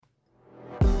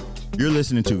You're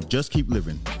listening to Just Keep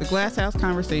Living, the Glass House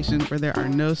conversation where there are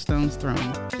no stones thrown.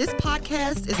 This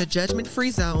podcast is a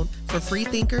judgment-free zone for free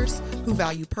thinkers who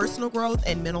value personal growth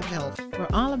and mental health. We're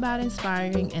all about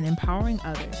inspiring and empowering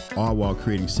others, all while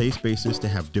creating safe spaces to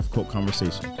have difficult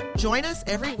conversations. Join us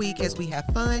every week as we have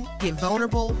fun, get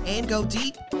vulnerable, and go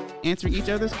deep. Answering each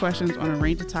other's questions on a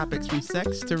range of topics from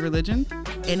sex to religion.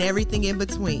 And everything in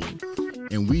between.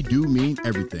 And we do mean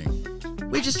everything.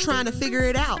 We're just trying to figure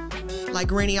it out. Like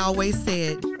Granny always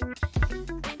said,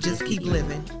 just keep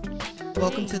living.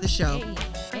 Welcome to the show.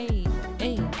 Hey.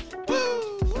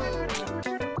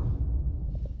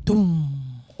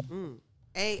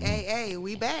 Hey,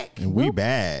 we back. And we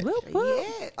bad.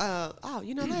 Yeah.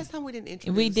 Last time we didn't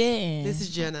introduce. We didn't. This is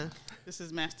Jenna. This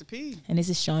is Master P. And this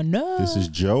is Shauna. This is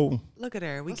Joe. Look at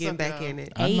her. We What's getting up, back y'all? in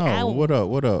it. I know. What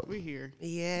up? We here.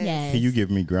 Yes. Yes. Hey, you give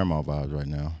me grandma vibes right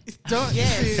now. Don't.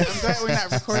 Yes. I'm glad we're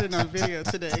not recording on video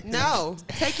today. No.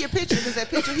 Take your picture because that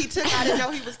picture he took, I didn't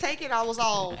know he was taking. I was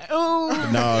all,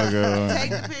 No, girl. take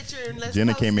the picture and let's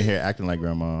Jenna post came in it. here acting like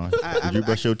grandma. Did you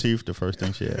brush your teeth? The first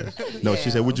thing she asked. No, she Yeah.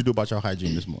 said, what'd you do about your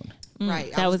hygiene this morning?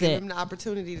 Right. that I was was giving it. him the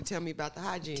opportunity to tell me about the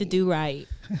hygiene. To do right.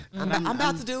 I'm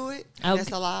about to do it. Okay.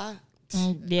 That's a lie.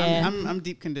 Yeah. I'm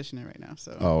deep conditioning right now,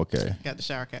 so Oh, okay. got the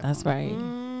shower cap. That's on. right.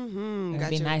 Mm-hmm. It'd Got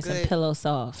be your nice good and pillow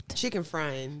soft. chicken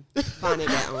frying. Find it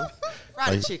down.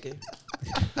 Fried Like- chicken.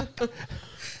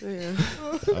 Yeah.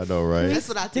 I know, right? That's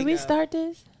what I think Did we of. start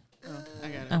this? I got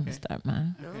it. I'm Okay. gonna start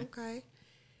mine. Okay.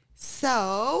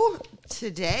 So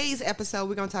today's episode,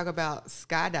 we're gonna talk about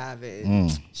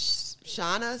skydiving.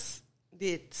 Shauna's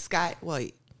did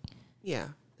yeah,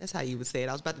 that's how you would say it.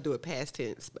 I was about to do it past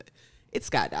tense, but it's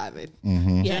skydiving.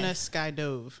 Mm-hmm. Jenna Yes.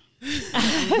 skydove.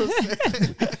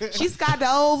 She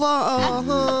skydove.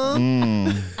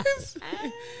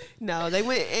 No, they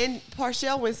went and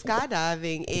Parshell went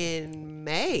skydiving in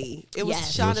May. It was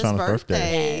Yes. Shauna's It was Shauna's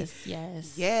birthday.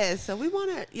 Yes. Yes, so we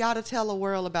want y'all to tell the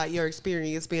world about your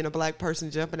experience being a black person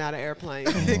jumping out of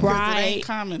airplanes. Right. It ain't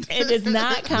common. It is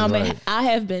not common. Right. I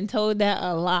have been told that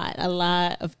a lot. A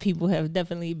lot of people have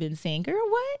definitely been saying, "Girl,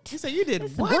 what? You said you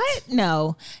did what? What?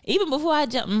 No. Even before I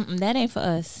jump, that ain't for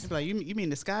us." Like you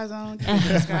mean the Sky Zone? You mean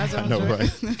the Sky Zone? I know, joint?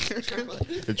 right? The trampoline.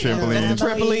 That's the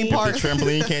trampoline If part. the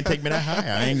trampoline can't take me that high,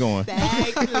 I ain't going.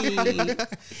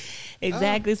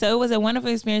 Exactly. So it was a wonderful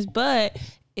experience, but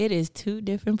it is two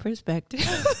different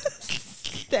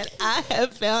perspectives that I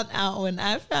have found out when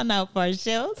I found out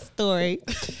Parshell's story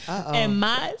and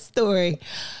my story.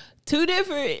 Two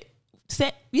different.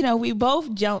 We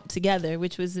both jumped together,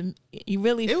 which was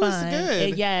really fun. It was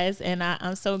good. Yes, and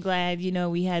I'm so glad.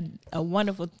 We had a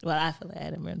wonderful. Well, I feel like I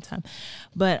had a wonderful time,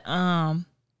 but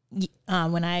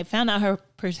when I found out her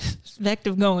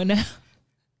perspective going out,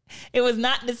 it was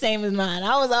not the same as mine.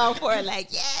 I was all for it, like,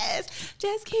 yes,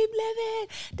 just keep living.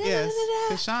 Da, Yes, da, da,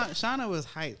 da. because Shauna was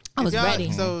hyped. I was If y'all-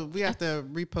 ready. So we have to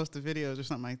repost the videos or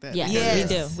something like that. Yes,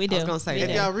 Yes. we do. I was gonna say We that.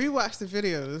 If do. y'all rewatch the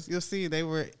videos, you'll see they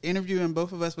were interviewing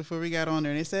both of us before we got on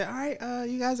there. And they said, "All right,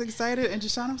 you guys excited?" And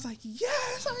Shoshana was like,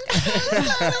 "Yes, I'm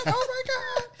excited! Oh my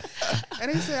god!"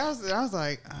 And they said, "I was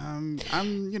like, I'm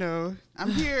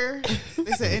here."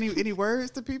 They said, "Any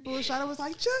words to people?" And Shoshana was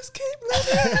like, "Just keep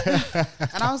living."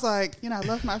 And I was like, I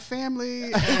love my family.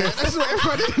 And that's what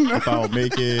everybody didn't know. I'll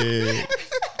make it.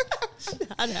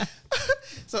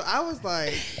 So I was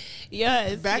like,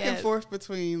 Yes, back and yes. forth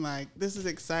between like, this is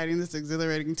exciting, this is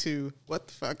exhilarating, to what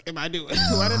the fuck am I doing?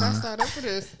 Why did I sign up for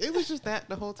this? It was just that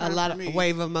the whole A time. lot for of me.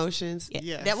 wave of emotions.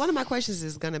 Yes. That one of my questions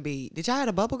is gonna be: did y'all have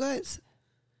the bubble guts?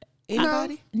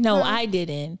 Anybody? No, I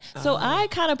didn't. So I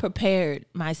kind of prepared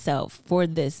myself for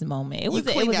this moment. It You was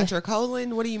cleaned out a your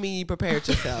colon. What do you mean you prepared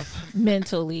yourself?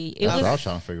 mentally. It That's what I was was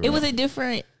trying to figure it out. was a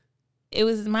different. It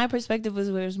was my perspective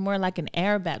was where it was more like an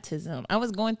air baptism. I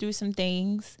was going through some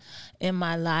things in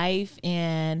my life,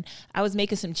 and I was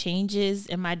making some changes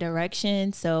in my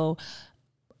direction. So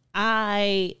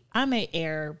I'm an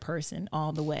air person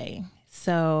all the way.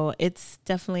 So it's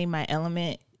definitely my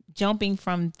element. Jumping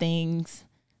from things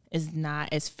is not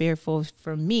as fearful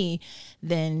for me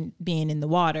than being in the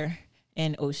water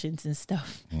and oceans and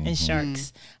stuff and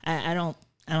sharks. I don't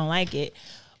like it.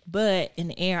 But in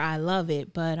the air, I love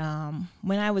it. But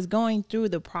when I was going through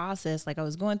the process, like I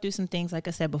was going through some things, like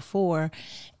I said before,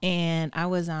 and I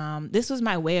was, this was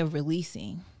my way of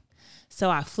releasing. So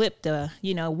I flipped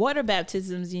water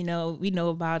baptisms, we know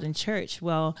about in church.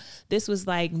 Well, this was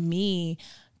like me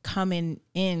coming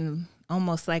in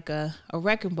almost like a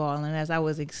wrecking ball. And as I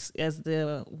was, as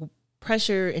the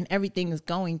pressure and everything is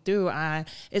going through,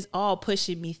 it's all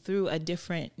pushing me through a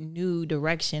different new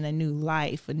direction, a new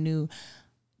life,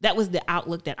 that was the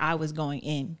outlook that I was going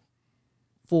in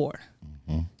for,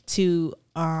 to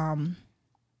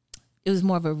it was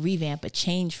more of a revamp, a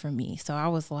change for me. So I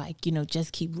was like,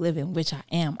 just keep living, which I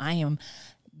am. I am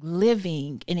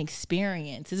living an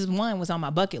experience. This one was on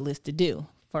my bucket list to do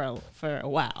for a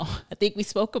while. I think we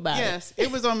spoke about it. Yes,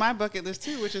 it was on my bucket list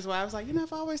too, which is why I was like,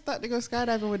 I've always thought to go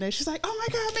skydiving one day. She's like, oh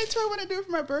my God, me too. I want to do it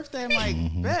for my birthday. I'm like,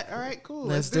 bet. All right, cool.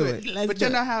 Let's do it. But you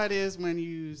know how it is when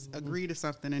you agree to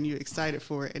something and you're excited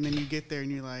for it, and then you get there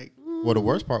and you're like, Well, the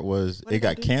worst part was it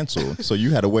got canceled, so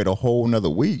you had to wait a whole nother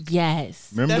week.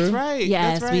 Yes. Remember? that's right.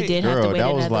 Yes, that's right. we did have to Girl, wait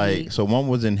that was another like, week. so one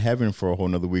was in heaven for a whole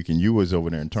nother week, and you was over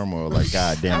there in turmoil. Like,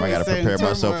 God damn, I I got was to in prepare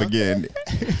myself turmoil. again.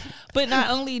 But not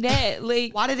only that,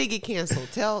 like, Why did it get canceled?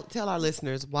 Tell our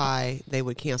listeners why they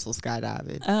would cancel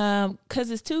skydiving.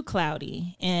 because it's too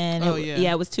cloudy, and Oh,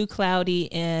 it was too cloudy.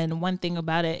 And one thing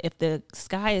about it, if the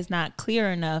sky is not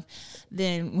clear enough,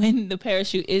 then when the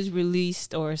parachute is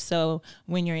released, or so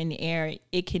when you're in the air,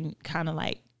 it can kind of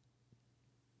like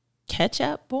catch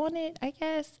up on it. I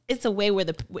guess it's a way where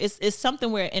it's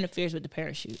something where it interferes with the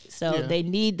parachute. So Yeah. they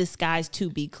need the skies to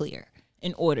be clear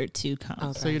in order to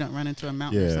come. So you don't run into a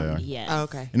mountain or Yeah. something. Yes. Oh,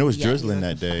 okay. And it was Yes. drizzling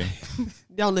that day.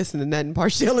 Don't listen to nothing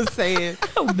Parshell is saying.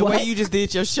 The way What? you just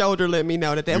did your shoulder let me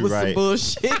know that You're was some right.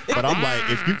 bullshit. But I'm like,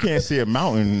 if you can't see a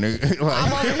mountain, like,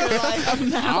 I'm over here like,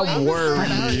 I'm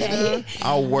worried.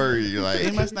 I'll worry. They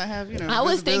Like, must not have, I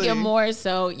was thinking visibility. more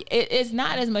so it's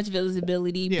not as much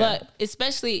visibility, Yeah. but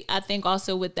especially I think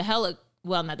also with the not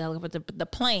the helicopter, but the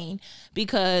plane,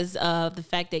 because of the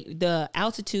fact that the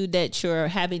altitude that you're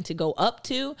having to go up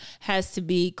to has to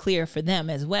be clear for them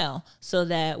as well. So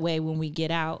that way, when we get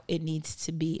out, it needs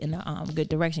to be in a good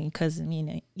direction. Because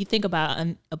you think about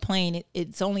a plane,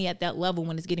 it's only at that level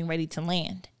when it's getting ready to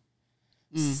land.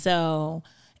 So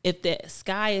if the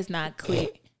sky is not clear,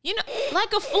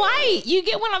 like a flight, you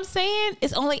get what I'm saying?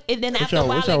 It's only, and then after a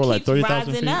while, y'all were it like keeps 30,000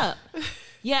 rising feet? up.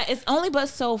 Yeah, it's only but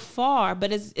so far,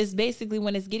 but it's basically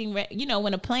when it's getting ready,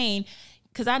 when a plane,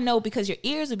 because I know because your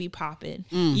ears will be popping,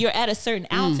 you're at a certain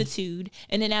altitude,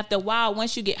 and then after a while,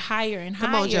 once you get higher and come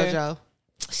higher. on, JoJo.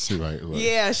 she right.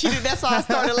 Yeah, she did. That's why I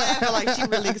started laughing. Like she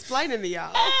really explaining to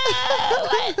y'all.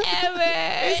 Whatever.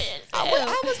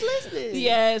 I was listening.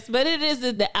 Yes, but it is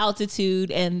the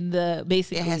altitude and the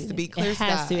basically It has to be clear It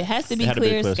has skies. to be It had to be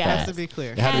clear clear skies. skies. Has to be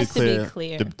clear. It had Has to be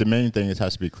clear. The main thing is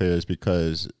has to be clear is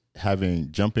because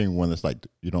jumping when it's like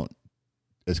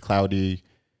it's cloudy,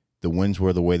 the winds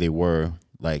were the way they were,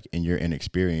 like, and you're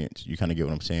inexperienced. You kind of get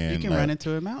what I'm saying. You can Like, run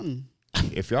into a mountain.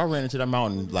 if y'all ran into that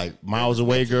mountain like miles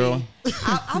away, girl.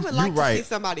 I would like to right. see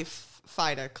somebody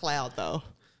fight a cloud though.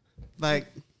 Like,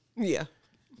 Yeah.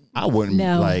 I wouldn't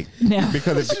No.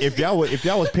 because if y'all was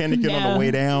panicking on No. the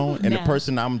way down, and the No.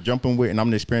 person I'm jumping with, and I'm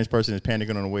the experienced person is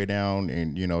panicking on the way down,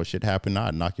 and shit happen,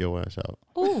 I'd knock your ass out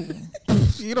Ooh.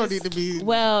 you don't need to be.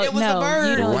 Well, It was a no, bird.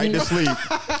 you don't right need to sleep.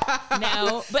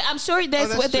 No, but I'm sure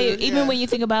that's what true, even yeah. when you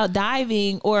think about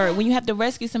diving or when you have to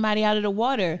rescue somebody out of the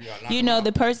water,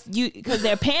 the person because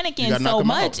they're panicking gotta knock so 'em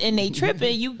much out. and they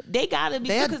tripping, they gotta be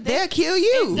They'll because kill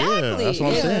you. exactly, Yeah, that's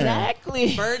what I'm saying.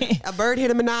 exactly. A bird hit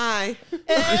him in the eye.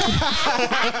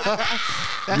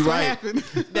 That's You what right. happened.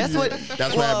 That's what.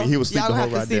 That's what happened. He was asleep Y'all the whole have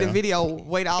to ride see the down. video.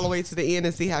 Wait all the way to the end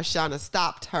and see how Shauna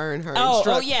stopped her and her.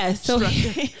 Oh yeah. So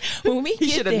when we He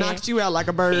get should have there, knocked you out like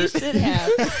a he bird. should have.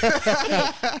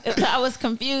 I was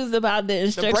confused about the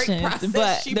instructions, process,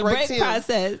 but she the breaks break him.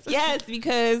 process, yes,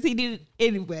 because he did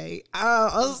anyway. I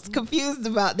was confused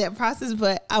about that process,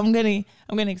 but I'm gonna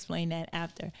explain that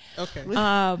after. Okay.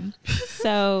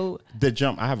 So The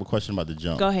jump. I have a question about the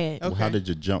jump. Go ahead. Well, how did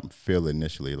your jump feel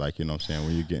initially? Like, you know what I'm saying,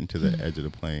 when you get into the edge of the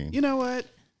plane, You know what?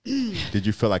 did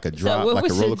you feel like a drop, what like a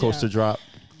was your roller coaster drop?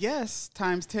 Yes,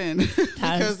 times 10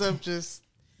 because of just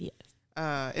yes.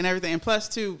 and everything. And plus,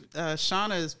 too,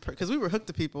 Shauna's because we were hooked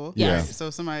to people. Yeah. Right? So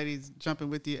somebody's jumping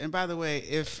with you. And by the way,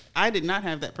 if I did not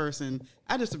have that person,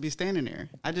 I just would be standing there.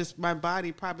 My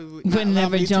body probably would not Would allow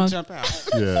never me jump. to jump out.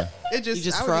 Yeah. It just, You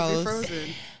just I would froze. be frozen.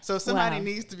 So somebody Wow.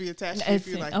 needs to be attached to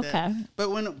you like Okay. that. But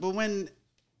when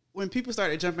people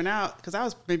started jumping out, because I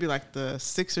was maybe like the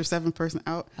 6th or 7th person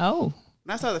out, Oh.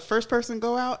 and I saw the first person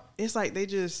go out, it's like they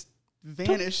just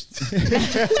vanished.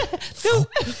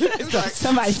 It's like,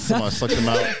 Somebody. Someone sucked them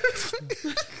out.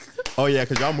 Oh yeah,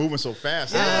 because y'all moving so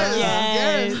fast.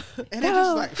 Yes. And it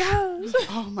just like, Go.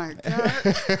 oh my God.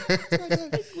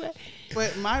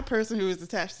 But my person who was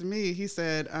attached to me, he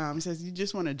said, he says, you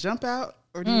just want to jump out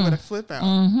or do you want to flip out?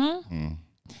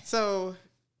 So I was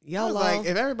YOLO. like,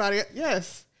 if everybody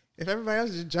else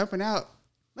is just jumping out,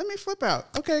 let me flip out.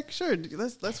 Okay, sure.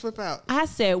 Let's flip out. I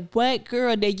said, what,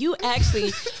 girl, that you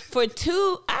actually, for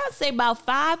I'd say about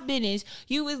 5 minutes,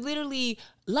 you was literally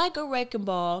like a wrecking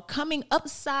ball coming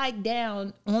upside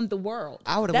down on the world.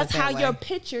 I would've That's went that how way. your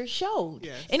picture showed.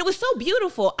 Yes. And it was so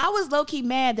beautiful. I was low-key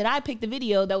mad that I picked the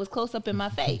video that was close up in my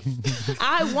face.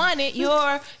 I wanted your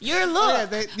look. Oh,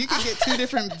 yeah, you can get 2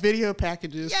 different video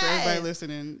packages for everybody Yes.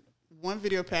 listening. One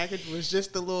video package was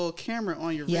just the little camera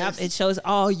on your Yep, wrist. it shows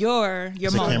all your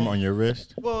It's a moment. camera on your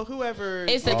wrist. Well, whoever.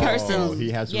 It's the Oh, person. he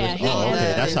has. Yeah, Yeah, he oh, has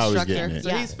okay. a That's how I was instructor. getting it. So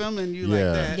Yeah. he's filming you Yeah.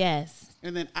 like that. Yes.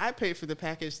 And then I paid for the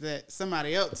package that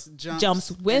somebody else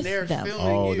Jumps with and they're them. Filming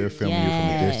Oh, you. they're filming you from a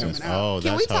Yes. distance. Coming out. Oh, Can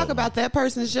that's we talk how- about that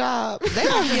person's job? They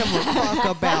don't give a fuck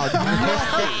about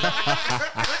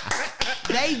nothing.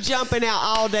 They jumping out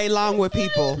all day long with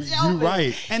people. You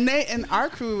right. And our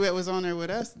crew that was on there with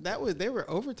us, they were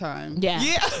overtime. Yeah.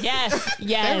 Yeah. Yes.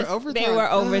 Yes. overtime. They were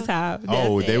overtime.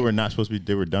 Oh, That's they it. were not supposed to be.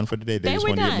 They were done for the day. They They just were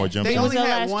wanted to get done. more jumps. They It was only their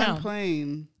had last one count.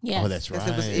 plane. Yes. Oh, that's right.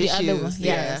 Because it was The other one, issues.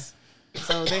 yeah. Yes.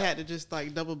 So they had to just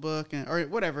like double book or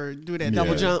whatever, do that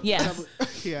Double jump. Yes.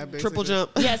 yeah, basically. Triple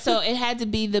jump. Yeah, so it had to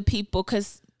be the people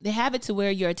because they have it to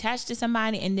where you're attached to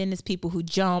somebody, and then there's people who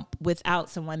jump without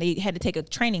someone. They had to take a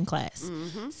training class.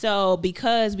 So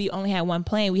because we only had one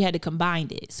plane, we had to combine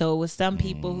it. So it was some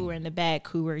people who were in the back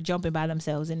who were jumping by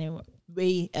themselves, and then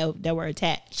we that were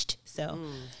attached. So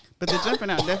But the jumping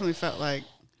out definitely felt like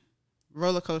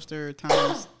roller coaster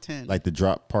times 10. Like the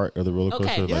drop part of the roller coaster.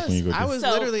 Okay. Like yes, when you go. I to- was So-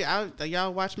 literally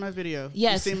y'all watch my video.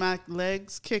 Yes. You see my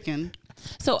legs kicking.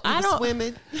 I don't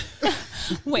Swimming.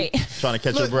 wait. trying to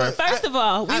catch your Look, breath. First of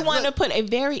all, we I- want to look. put a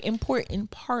very important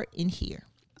part in here.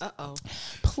 Uh-oh.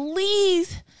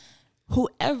 Please,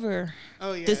 whoever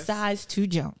Oh, yes. decides to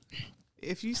jump.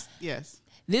 Yes.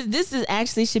 This is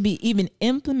actually should be even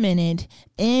implemented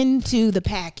into the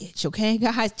package, okay,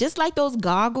 guys? Just like those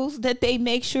goggles that they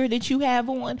make sure that you have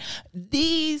on,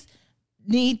 these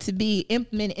need to be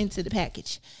implemented into the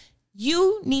package.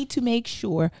 You need to make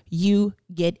sure you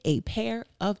get a pair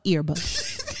of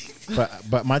earbuds.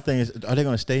 But my thing is, are they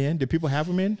going to stay in? Do people have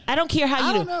them in? I don't care how I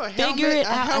you don't do. know. Figure it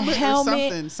out. A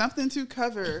helmet, or something to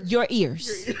cover your ears,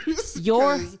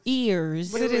 your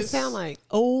ears. What did it was- sound like?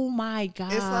 Oh my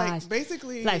gosh! It's like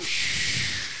basically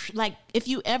like if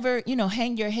you ever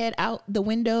hang your head out the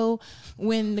window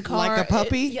when the car Like a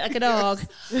puppy? like a dog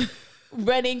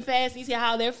running fast, you see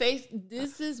how their face,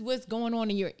 this is what's going on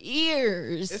in your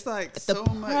ears. it's like the so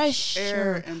much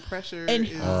air pressure. and pressure And-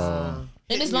 is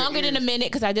And it's hitting your longer than a ears. minute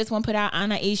because I just want to put out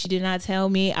Anna E. She did not tell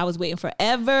me. I was waiting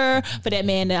forever for that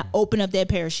man to open up that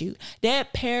parachute.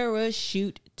 That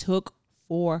parachute took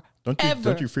forever.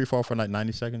 Don't you free fall for like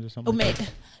 90 seconds or something? Oh man, like that?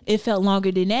 it felt longer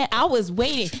than that. I was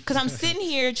waiting because I'm sitting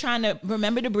here trying to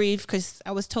remember to breathe because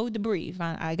I was told to breathe.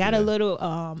 I got a little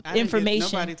I didn't get- information.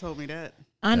 Nobody told me that.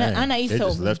 Dang, Anais they told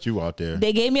just me. left you out there.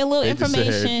 They gave me a little They just said,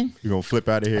 information you're going to flip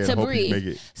out of here to and hope you make breathe.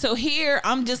 it. So here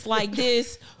I'm just like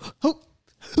this.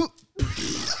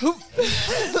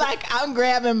 Like I'm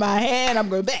grabbing my hand, I'm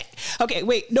going back. Okay,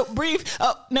 wait, no, breathe.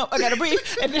 Oh no, I gotta breathe.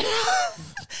 And, then,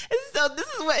 and so this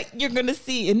is what you're gonna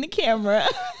see in the camera.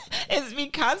 Is me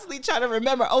constantly trying to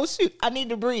remember, oh shoot, I need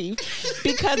to breathe.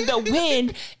 Because the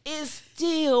wind is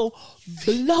still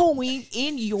blowing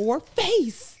in your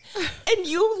face. And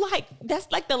you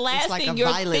that's like the last like thing a you're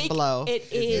violent thinking. blow. It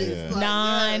is Yeah.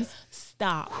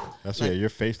 non-stop. That's your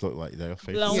face looked like that.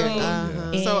 Face Blowing. looked like-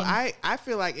 Uh-huh. yeah. So And- I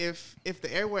feel like if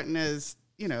the air wasn't as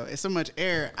it's so much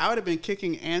air, I would have been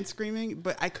kicking and screaming,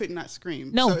 but I could not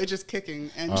scream. No. So it's just kicking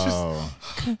and Oh,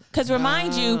 Because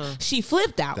remind you, she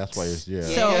flipped out. that's why it's, yeah.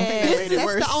 So Yeah, this made it that's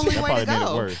worse. the only That way probably to made it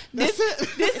go. worse. this is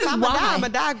If I'm gonna die, why. I'm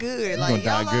gonna die good. I'm Like going to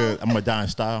die YOLO. good. I'm going to die in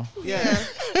style. yeah.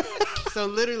 So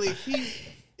literally, he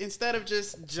instead of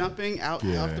just jumping out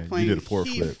Yeah, off the you plane, did a forward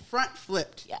he flip. front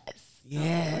flipped. Yes.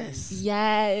 Yes.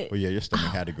 Yes. But yeah, your stomach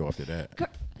had to go after that.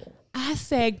 I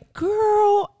said,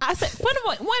 girl,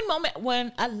 one moment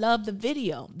when I loved the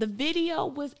video. The video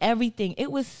was everything.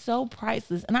 It was so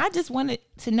priceless. And I just wanted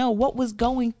to know what was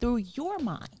going through your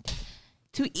mind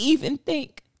to even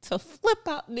think to flip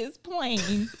out this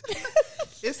plane.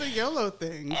 It's a YOLO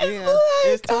thing. It's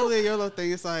It's totally a YOLO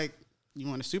thing. It's like, you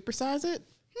want to supersize it?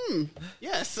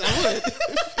 Yes, I would.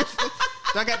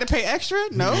 Do I got to pay extra?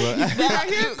 No. Right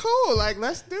here, cool. Like,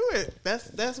 let's do it.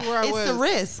 That's where I was. It's a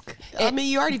risk. I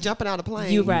mean, you already jumping out of the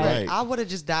plane. You right. Right. I would have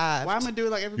just died. Why am I gonna do it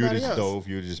like You would everybody have else? dove.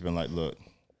 You would have just been like, look.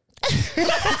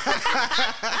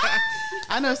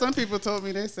 I know some people told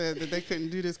me they said that they couldn't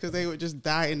do this because they would just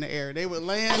die in the air. They would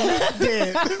land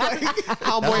dead.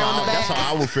 Homeboy on the That's back.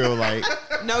 how I would feel like.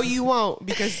 No, you won't,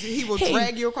 because he will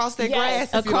drag you across that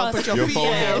Yes, grass if you don't put your feet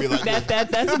forehead down. be like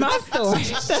That's my story.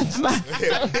 That's my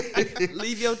story.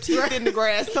 Leave your teeth in the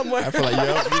grass somewhere. I feel like,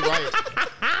 yeah, you're right.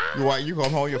 You're right. You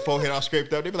come home, your forehead all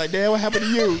scraped up. They be like, Dad, what happened to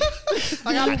you?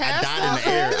 Like I died in the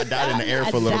air. I died in the air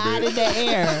for a little died bit. in the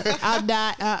air. I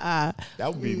died.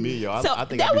 That would be me, yo. So I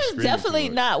think that I'd be was screaming definitely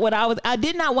too much. not what I was. I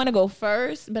did not want to go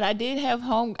first, but I did have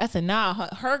home. I said, nah,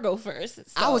 her go first. So,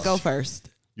 I would go first.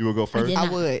 You would go first? did I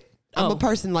not. would. I'm a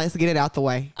person, let's get it out the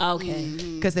way. Okay.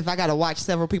 Because if I got to watch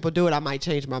several people do it, I might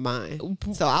change my mind.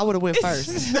 So I would have went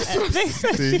first.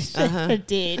 I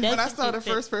did. when I That's saw the what-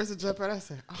 first person jump out, I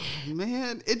said, "Oh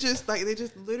man!" It just like they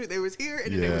just literally they was here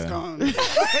and then they was Yeah. gone.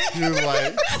 You was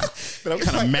like, but what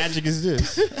kind of magic is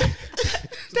this?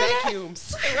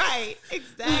 Vacuums. Right.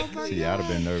 Exactly. See, I'd have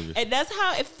been nervous. And that's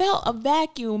how it felt, a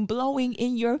vacuum blowing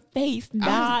in your face.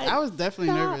 I was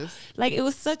definitely nervous. Like it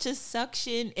was such a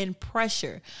suction and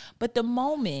pressure. But the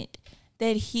moment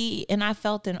that I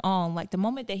felt it on, like the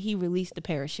moment that he released the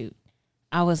parachute,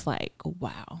 I was like,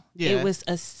 wow. Yeah. It was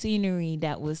a scenery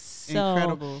that was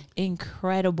so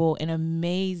incredible and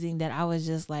amazing that I was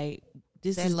just like,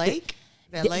 this That is lake?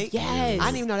 That lake? Yes. I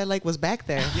didn't even know that lake was back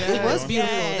there. Yes. It was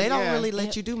beautiful. Yes. They don't Yeah. really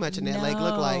let you do much in that lake,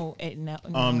 look like.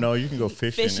 No, you can go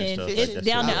fishing. Fishing. And stuff It's like that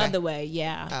down too. the Okay. other way.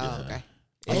 Yeah. Oh, okay.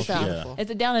 It's, Yeah. beautiful.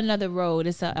 it's down another road.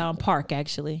 It's a park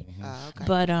actually. Oh, okay.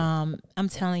 But I'm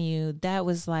telling you, that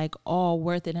was like all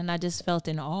worth it, and I just felt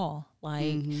in awe.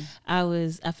 Like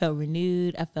I felt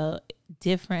renewed. I felt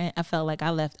different. I felt like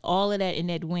I left all of that in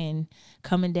that wind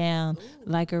coming down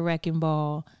like a wrecking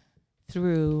ball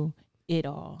through it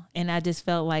all, and I just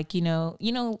felt like I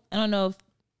don't know if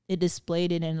it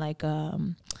displayed it in like a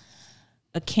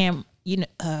cam.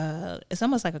 It's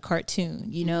almost like a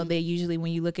cartoon. They usually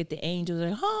when you look at the angels,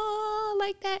 they're like,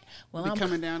 like that. Well, Be I'm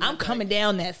coming down I'm that coming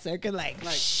down that circle like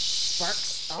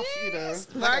Sparks off,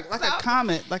 Sparks like a off.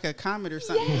 comet, or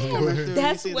something. Just coming through.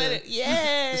 That's You see what the- it.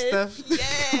 Yes. stuff.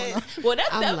 Yes. Well,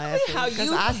 that's I'm definitely laughing how because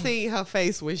you. I seen her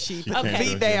face when she put Okay. the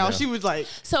feet down. She was like,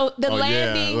 So the Oh,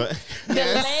 landing. yeah. The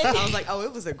landing. I was like, oh,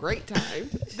 it was a great time.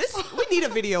 We need a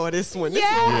video of this one. This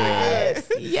Yes.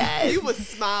 one. Yes. You was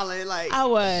smiling like. I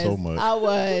was. So much.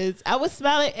 I was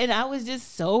smiling, and I was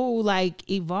just so like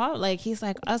evolved. Like he's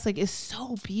like, I was like, it's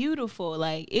so beautiful.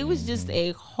 Like it was just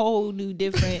a whole new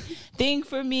different thing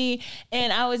for me,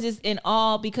 and I was just in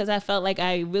awe because I felt like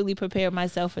I really prepared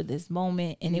myself for this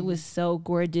moment, and it was so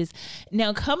gorgeous.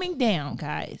 Now coming down,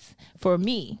 guys, for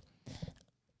me.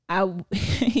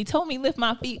 He told me lift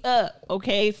my feet up.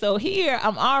 Okay, so here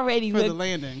I'm already For the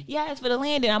landing. Yeah, it's for the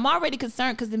landing. I'm already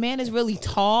concerned because the man is really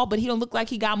tall, but he don't look like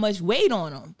he got much weight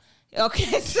on him.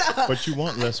 Okay, so But you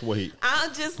want less weight.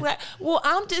 I'm just like,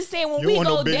 I'm just saying when You we don't want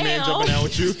go no big down. man jumping down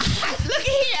with you. Look at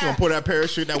You here. gonna pull that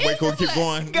parachute, that weight gonna keep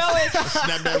going. Going.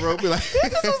 Snap that rope, be like,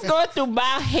 This is what's going through my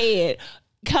head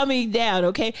coming down,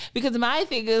 okay? Because my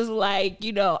thing is like,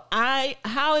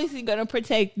 how is he gonna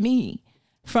protect me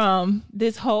from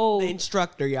this whole The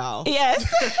instructor, y'all. Yes.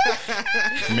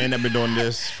 man, I've been doing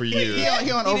this for years.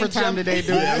 He on overtime jump- today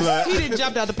doing Yeah, this. like- He didn't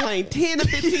jump out the plane 10 to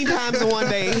 15 times in one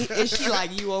day. And she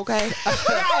like, you okay?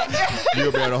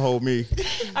 You'll be able to hold me.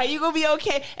 Are you gonna be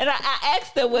okay? And I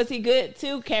asked her, was he good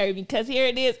to carry me? Because here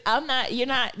it is.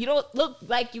 You don't look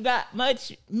like you got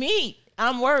much meat.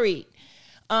 I'm worried.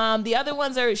 The other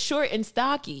ones are short and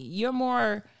stocky. You're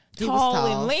more He was tall tall.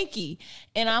 and lanky,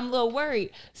 and I'm a little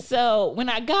worried. So when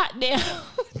I got down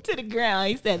to the ground,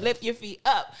 he said, lift your feet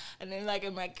up. And then like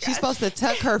in my She's supposed to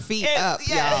tuck her feet Yes, up,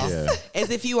 yes. y'all. Yeah. As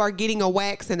if you are getting a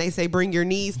wax and they say bring your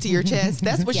knees to your chest.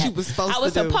 That's what she was supposed I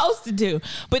was to do. supposed to do.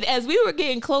 But as we were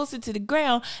getting closer to the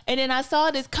ground, and then I saw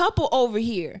this couple over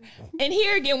here. And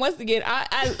here again, once again,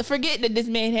 I forget that this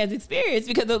man has experience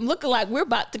because I'm looking like we're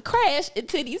about to crash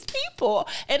into these people.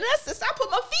 And that's just, I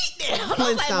put my feet down. I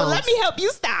was like, well, let Flintstones. me help you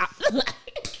stop.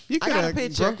 You I could got a have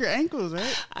picture. broke your ankles,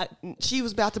 right? She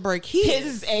was about to break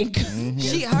his. His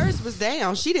ankles. Hers was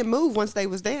down. She didn't move once they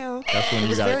was down. That's when It you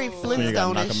was got very knock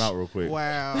Flintstone-ish. them out real quick.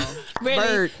 Wow. Really?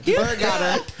 Bird got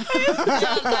her.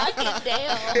 Just knock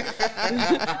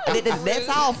it down. That's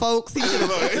all, folks. He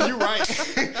should've- You're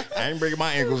right. I ain't breaking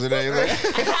my ankles today. Like,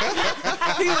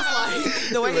 he was like,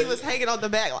 the way he was hanging on the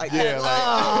back, like, yeah,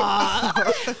 like,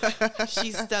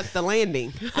 she stuck the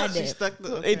landing. I She did. stuck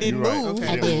the. It didn't You're right. move. Okay.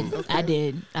 I did.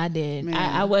 Okay. I did. Man.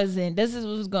 I wasn't. This is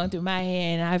what was going through my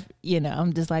head. And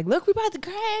I'm just like, look, we about to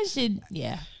crash. And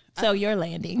yeah. So your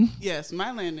landing. Yes,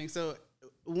 my landing. So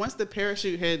once the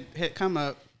parachute had come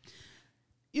up,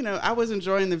 I was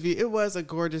enjoying the view. It was a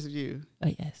gorgeous view.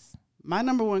 Oh yes. my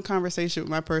number one conversation with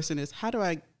my person is, how do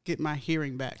I get my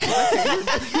hearing back?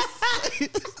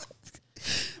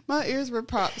 My ears were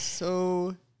popped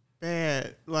so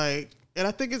bad. Like, and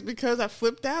I think it's because I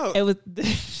flipped out. It was.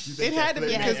 It had to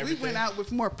be Yeah. because we went out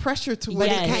with more pressure to But what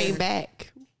Yes. it came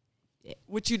back.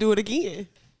 Would you do it again?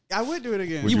 I would do it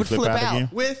again. Would You you would flip flip out out. again?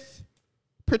 With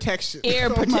protection.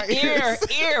 Ear, on my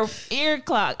ear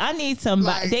clock. I need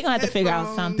somebody. Like They're gonna have to figure out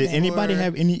headphones. something. Did anybody Or-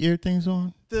 have any ear things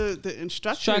on? The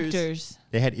instructors. Instructors.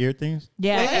 They had ear things,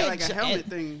 Yeah. They had like a helmet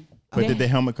thing. but Yeah. did the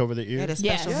helmet cover their Had a ears?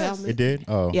 special Yes. helmet. It did.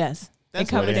 Oh, Yes. They That's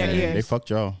covered what their it is. They ears. fucked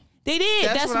y'all. They did.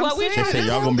 That's That's what what I'm we saying. They tried said to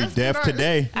y'all do. gonna be That's deaf what I-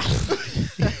 today.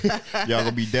 Y'all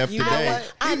gonna be deaf You know today.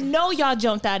 what? I know y'all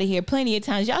jumped out of here plenty of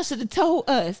times. Y'all should have told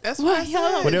us. That's what I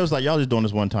said. But it was like y'all just doing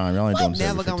this one time. Y'all ain't doing this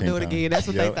Never every gonna do 15 it again. times. That's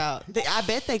what Yep. they thought. I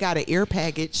bet they got an ear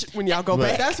package when y'all go Right.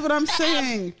 back. That's what I'm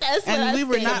saying. That's what and I we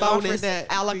were said. not bonus offered that.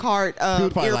 a la carte He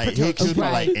was probably ear like, he was protection.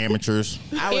 probably like amateurs.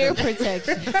 I Ear would've-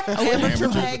 protection. Amateur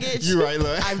package. You right,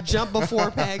 look. I've jumped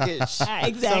before package.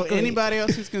 Exactly. So anybody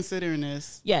else who's considering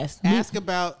this, Yes. ask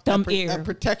about Thumb a ear.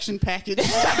 protection package.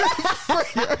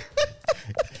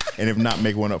 And if not,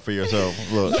 make one up for yourself.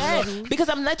 Look. Yeah, because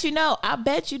I'm let you know. I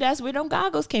bet you that's where them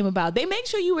goggles came about. They make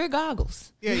sure you wear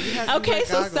goggles. Yeah, you have to Okay, wear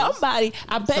so goggles. somebody,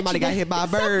 I bet Somebody you got hit by a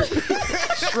bird.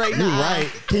 Straight You're eye.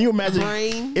 right. Can you imagine?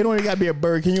 Brain. It don't even got to be a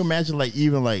bird. Can you imagine like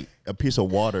even like a piece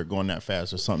of water going that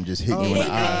fast or something just hit Oh you in my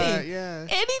the eye? God, yeah.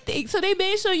 anything. So they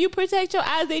made sure you protect your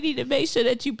eyes. They need to make sure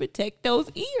that you protect those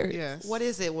ears. Yes. What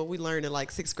is it when we learned in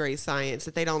like 6th grade science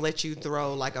that they don't let you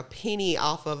throw like a penny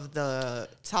off of the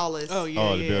tallest? Oh yeah.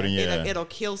 Oh, the yeah. building, yeah. It'll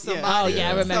kill somebody. Oh, yeah,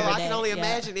 I remember So I that, can only yeah.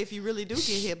 imagine if you really do get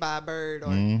hit by a bird. Or,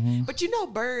 Mm-hmm. But you know,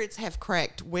 birds have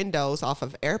cracked windows off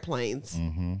of airplanes.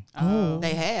 Oh.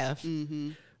 They have.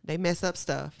 They mess up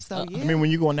stuff. So yeah, I mean, when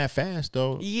you going that fast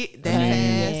though, yeah, I that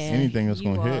mean, fast. anything that's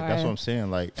You gonna hit. That's are- what I'm saying.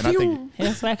 Like, and I think,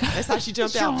 That's like That's how she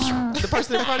jumped out. The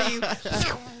person in front of you.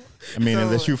 I mean, So-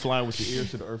 unless you flying with your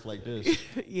ears to the earth like this,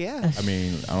 Yeah. I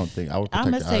mean, I don't think I would protect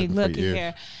I'm gonna your say, eyes before look your ears.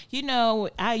 here. You know,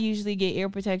 I usually get ear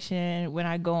protection when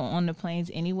I go on the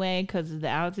planes anyway because of the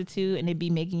altitude, and it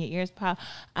be making your ears pop.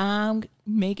 I'm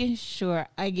making sure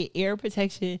I get ear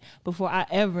protection before I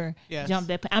ever Yes. jump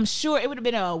that plane. I'm sure it would have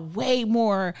been a way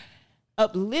more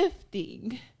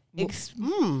uplifting. You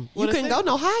couldn't go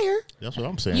no higher. That's what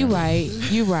I'm saying. You right.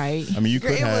 You right. I mean, you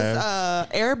Girl, could it have. was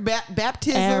air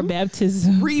baptism, Air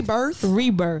baptism, rebirth.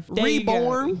 rebirth, There you go.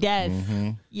 reborn. Yes, Mm-hmm.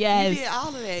 yes. You did all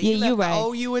of that. Yeah, You you're left right.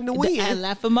 the OU in the I wind.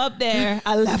 left him up there.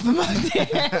 I left him up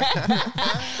there.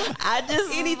 I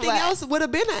just Anything like- else would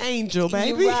have been an angel,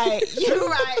 baby. You're right. You're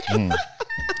right.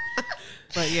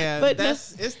 But yeah, But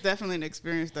it's definitely an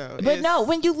experience though. But It's- no,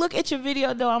 when you look at your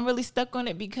video though, I'm really stuck on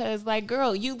it because like,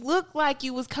 girl, you look like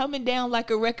you was coming down like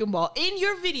a wrecking ball. In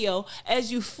your video,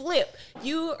 as you flip,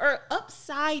 you are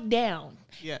upside down.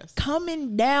 yes.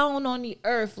 Coming down on the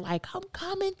earth like I'm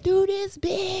coming through this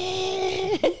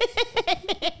bitch.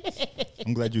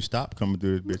 I'm glad you stopped coming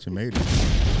through this bitch and made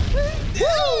it.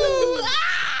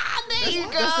 There you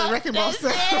go. That's the wrecking ball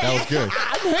sound. That was good.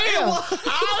 I'm here.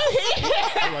 I'm here.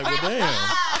 I'm like, well,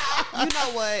 damn. You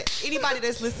know what? Anybody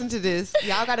that's listened to this,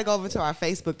 y'all got to go over to our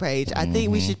Facebook page. I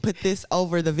think we should put this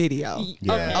over the video.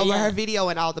 Yeah. Over yeah. her video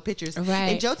and all the pictures. Right.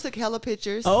 And Joe took hella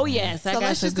pictures. Oh yes, I so got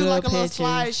let's some just do good like a little pictures.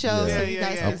 slideshow Yeah. so you Yeah,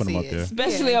 guys yeah. can I'll put 'em see up it. there.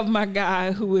 Especially of my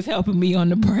guy who was helping me on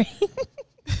the brain.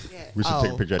 Yeah. We should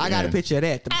take a picture at the I got end. a picture of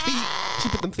that. Them feet. She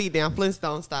put them feet down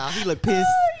Flintstone style. He looked pissed.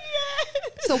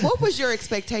 So what was your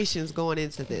expectations going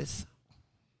into this?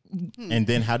 And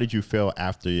then how did you feel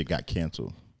after it got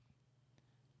canceled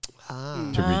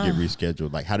to get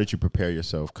rescheduled? Like, how did you prepare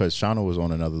yourself? Because Shauna was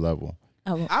on another level.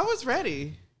 Oh, I was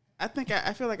ready. I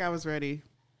feel like I was ready.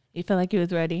 you felt like you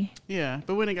was ready? Yeah,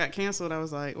 but when it got canceled, I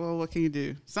was like, well, what can you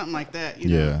do? Something like that, you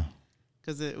know? Yeah.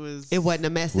 Because it was. It wasn't a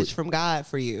message from God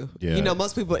for you. Yeah. You know,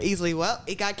 most people easily, well,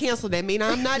 it got canceled. That mean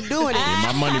I'm not doing it. Get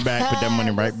my money back. Put that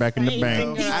money right back in the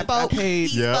bank. He I spoke.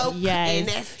 paid. He Yeah. spoke. Yes. And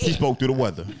that's He it. spoke through the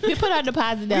weather. We put our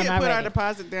deposit We down had put our already.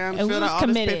 deposit down, And we filled was out all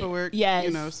committed. this paperwork. Yes.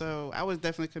 You know, so I was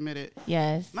definitely committed.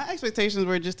 Yes. My expectations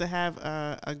were just to have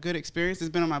a good experience. It's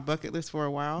been on my bucket list for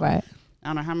a while. Right. I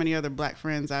don't know how many other black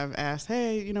friends I've asked,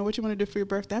 hey, you know, what you want to do for your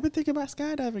birthday? I've been thinking about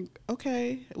skydiving.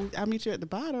 Okay, I'll meet you at the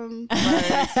bottom.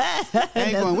 Like, I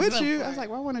ain't going with you. I was like,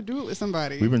 well, I want to do it with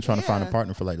somebody. We've been trying to find a Yeah.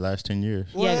 partner for like last 10 years.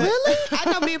 Yeah. Really?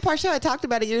 I know me and Parsha had talked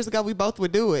about it years ago. We both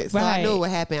would do it. So I Right. knew it would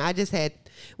happen. I just had,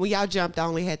 when y'all jumped, I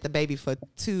only had the baby for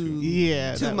two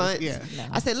Yeah, that was- months. yeah.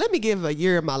 I said, let me give a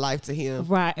year of my life to him.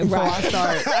 Right. Before I Right.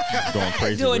 start Going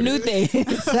crazy. Doing with new it.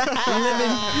 things.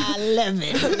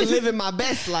 living. living my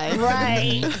best life.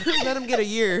 Right. Let him get a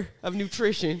year of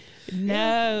nutrition.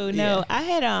 No. I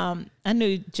had I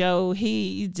knew Joe.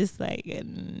 He just like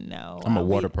no. I'm a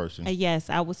water person. Yes,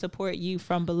 I will support you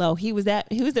from below. He was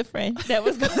the friend that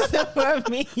was going to support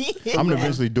me. I'm gonna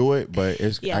eventually do it, but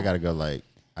Yeah.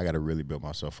 I gotta really build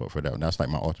myself up for that one. That's like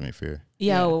my ultimate fear.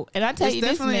 Yo, and I tell you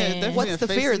this, man. What's the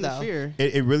fear, facing though? fear.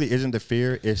 It really isn't the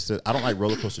fear. It's I don't like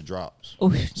roller coaster drops.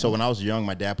 Oh, So when I was young,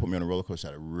 my dad put me on a roller coaster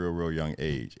at a real young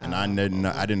age, and I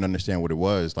didn't understand what it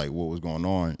was, like what was going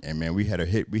on. And man, we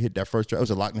hit that first drop. It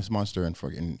was a Loch Ness Monster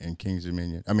in Kings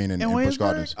Dominion. I mean, in Busch Williamsburg?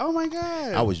 Gardens. Oh my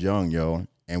God. I was young, yo,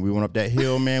 and we went up that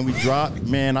hill, man. We dropped,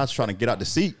 man. I was trying to get out the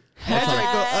seat. That's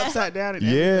like go upside down. And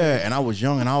Yeah, and I was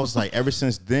young, and I was like, ever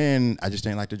since then, I just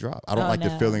didn't like to drop. I don't like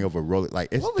the feeling of a roller. Like,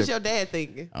 it's What was your dad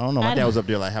thinking? I don't know. My dad was up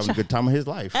there like having a good time of his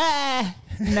life.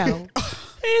 No.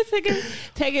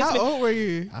 Take it. How old were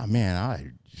you? Oh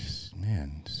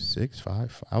man, 6,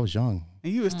 5. I was young.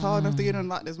 And you was tall enough to get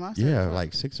unlocked this monster. Yeah,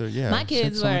 like 6 or My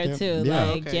kids 6, something were like too. that. Yeah.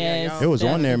 Like, Okay, yeah, yes. y'all- It was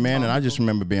on there, definitely man, and I tall. just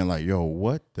remember being like, "Yo,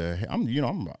 what the heck?" I'm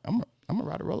gonna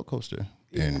ride a roller coaster,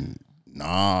 and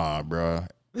nah, bro.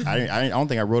 I don't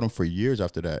think I rode them for years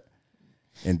after that.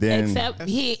 And then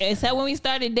Except when we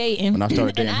started dating. When I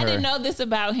started dating and I her. didn't know this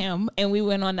about him. And we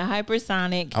went on the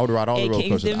hypersonic. I would ride all the at roller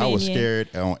Kings coasters. I was Dominion,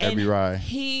 scared on every and ride.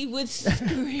 He would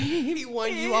scream. He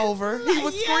won you over. He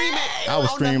was Yes. screaming. I was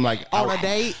screaming like On a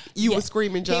date, you Yeah. was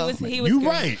screaming, Joe. He was You screaming.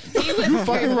 right. He was You fucking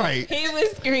screaming. right. He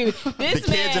was screaming. This The kids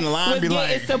man in the line was be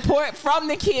getting like- support from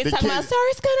the kids. The Talking about, kids- sir,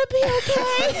 it's gonna be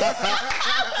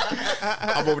okay.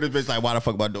 I'm over this bitch like, why the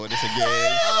fuck am I doing this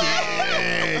again?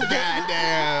 Shit.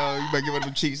 Goddamn. You better give her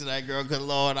them cheeks to that girl, because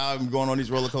Lord, I'm going on these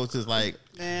roller coasters like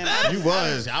Man, I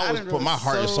was done put my rode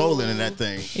heart and so- soul into that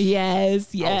thing. Yes,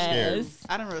 scared. yes.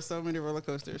 I done rode so many roller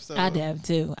coasters. So I have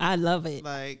too. I love it.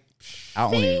 like, I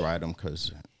only ride them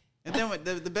because and then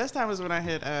the best time was when I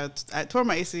had I tore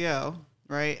my ACL,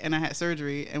 right, and I had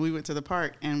surgery, and we went to the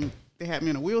park, and they had me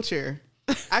in a wheelchair.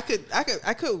 I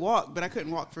could walk, but I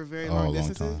couldn't walk for very long long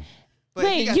distances. time. But he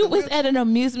Wait, got you the was wheelchair. at an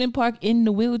amusement park in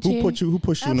the wheelchair? who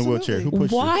pushed you in the wheelchair? Who Absolutely.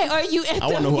 pushed you? Why are you at I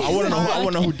the want to know. I amusement want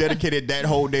to know who dedicated that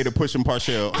whole day to pushing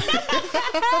Parcell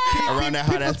around that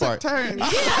hot ass People park. took turns.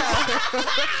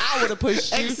 I would have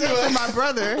pushed you. Except for my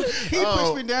brother, he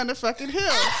pushed me down the fucking hill.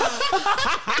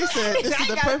 He said, "This is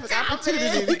the perfect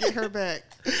opportunity to get her back."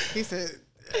 He said,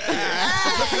 down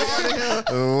the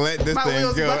hill. Let this My thing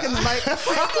wheels go. bucking like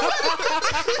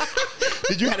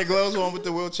Did you have the gloves on with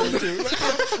the wheelchair too?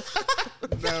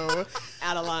 no.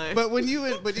 Out of line. But when you're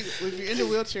in the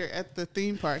wheelchair at the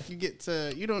theme park,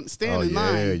 you don't stand Oh in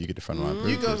line. yeah, you get the front line.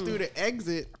 You go through the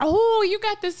exit. Oh, you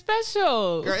got the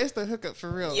special. Girl, it's the hookup for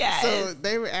real. Yes. So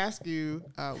they would ask you,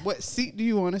 what seat do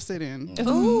you want to sit in?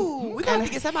 Ooh, we got to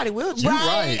get somebody wheelchair.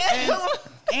 Right.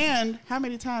 And how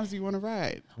many times do you want to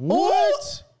ride?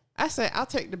 What? I said, I'll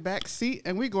take the back seat,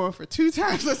 and we going for 2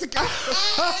 times. Let's go.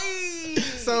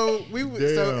 So we would,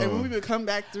 and when we would come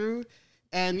back through,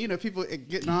 and people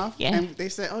getting off, Yeah. and they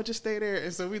said, "Oh, just stay there."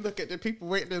 And so we look at the people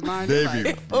waiting in line. They they're be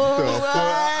like,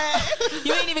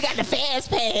 You ain't even got the fast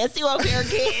pass. You up here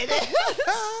again.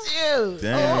 Shoot.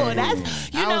 Dang. Oh,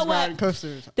 that's you I know was riding what?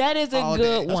 coasters. That is a all good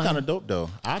day. That's one. kind of dope though.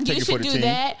 I'll take You it for should the do team.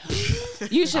 that.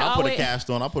 You should I'll put a always. cast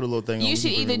on. I'll put a little thing on. You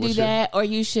should put a either do wheelchair. that or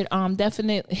you should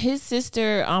definitely. His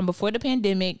sister before the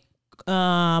pandemic,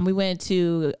 we went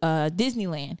to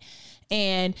Disneyland.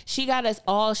 And she got us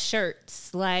all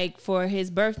shirts like for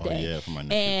his birthday. Oh, yeah, for my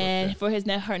nephew's and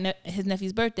birthday. for his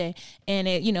nephew's birthday. And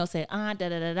it said da da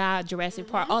da da Jurassic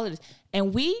Park, all of this.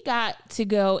 And we got to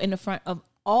go in the front of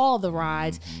all the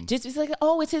rides. Mm-hmm. Just it's like,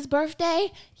 oh, it's his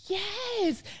birthday.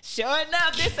 Yes, sure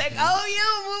enough, it's like, oh,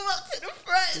 you move up to the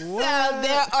front. What? So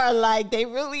there are like they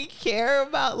really care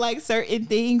about like certain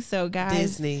things. So guys,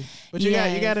 Disney. But you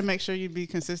Yes. got to make sure you be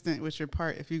consistent with your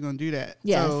part if you're gonna do that.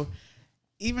 Yes. So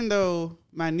even though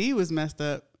my knee was messed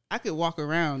up, I could walk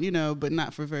around, but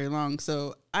not for very long.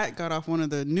 So I got off one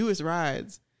of the newest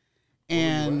rides,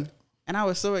 and I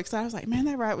was so excited. I was like, man,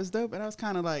 that ride was dope. And I was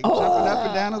kind of like jumping up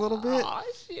and down a little bit. oh,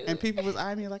 shoot. And people was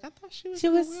eyeing me like, I thought she was She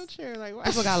in was- a wheelchair. Like, why?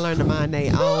 People got to learn to mind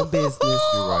their own business.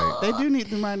 You're right. They do need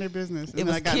to mind their business. And It then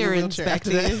was I got in the Karen's wheelchair back after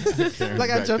that. Karen's Like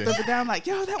I back jumped then. up and down, like,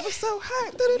 yo, that was so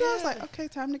hot. Da-da-da. I was like, okay,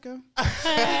 time to go.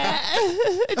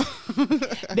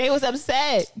 They was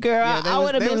upset, girl. Yeah, they I was-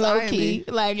 would have they been was low eyeing key.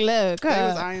 me. Like, look, They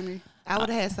was eyeing me. I would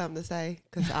have had something to say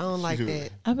because I don't like that.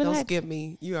 I'd be Don't like, skip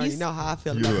me. You already you- know how I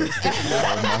feel You about are- this.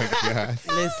 oh my god.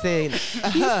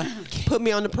 Listen, put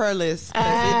me on the prayer list.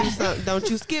 'Cause it do something. Don't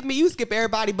you skip me. You skip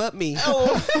everybody but me.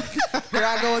 Oh. Here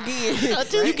I go again.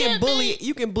 You can bully.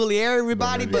 You can bully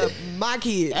everybody but my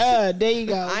kids. There you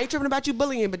go. I ain't tripping about you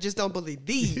bullying, but just don't bully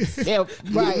these. Yeah,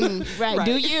 right. right,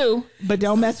 do you, but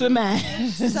don't mess with mine.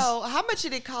 So, how much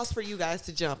did it cost for you guys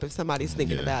to jump if somebody's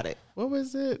thinking Yeah. about it? What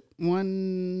was it?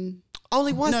 One,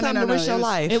 Only one No, something to risk it your was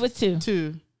life. It was 2.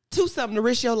 two. Two something to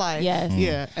risk your life. Yes.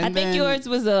 Yeah, I think yours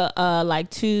was a like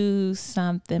 2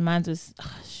 something. Mine was.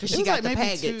 Because It she was got like the maybe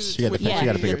package. She got the with package. She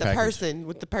got a bigger with the package.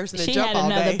 with the person that She jump had all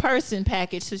another day. person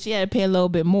package, so she had to pay a little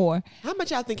bit more. How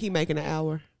much y'all think he making an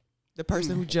hour? The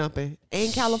person who jumping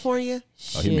in California,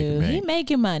 Oh, he making Shoot, he bank.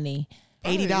 making money.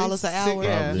 $80 an hour,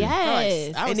 Yeah.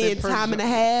 Yes. I would and say then per time and a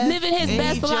jump. half, Living his and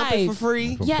best he jumping life. for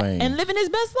free. From Yeah, playing. and living his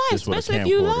best life, Just with a especially if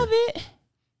you camcorder. love it.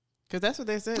 Because that's what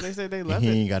they said. They said they And love he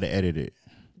it. ain't got to edit it.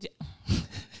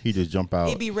 He just jump out.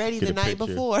 He'd be ready get the a night picture.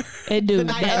 before. It do The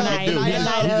that night of, night, the night that of.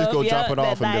 night He just of, go yep, drop it that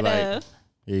off and be night like, of.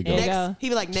 Here you go. There you Next, go. he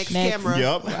be like next Next. camera,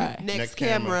 Yup. Right. next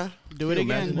camera. Do it Can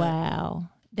you again. imagine Wow,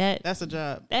 That's a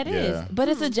job. that is, Yeah. but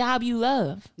it's a job you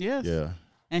love. Yes. Yeah.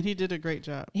 And he did a great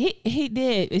job. He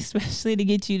did, especially to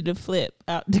get you to flip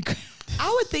out the ground. I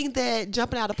would think that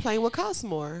jumping out of a plane would cost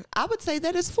more. I would say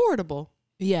that it's affordable.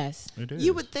 Yes, It is.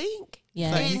 You would think.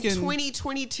 yes, Like, In you can-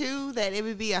 2022 that it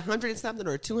would be 100 and something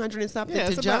or 200 and something Yeah,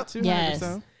 to it's jump. about 200 Yes. or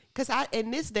so. Because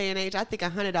in this day and age, I think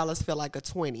 $100 feel like a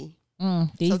 20.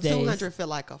 These So days. 200 feel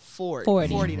like a 40.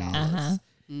 40. $40. Uh-huh.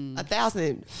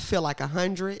 1,000 feel like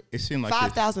 100. It seemed like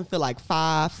 5,000 feel like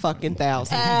 5 fucking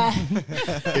thousand.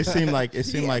 it seemed like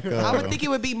I would think it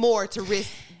would be more to risk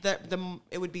the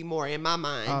it would be more in my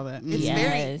mind. All that. It's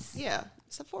Yes. very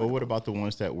it's affordable. But what about the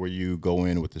ones that where you go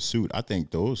in with the suit? I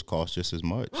think those cost just as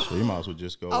much. So you might as well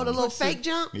just go. Oh, the and- little fake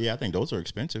jump? Yeah, I think those are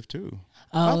expensive too.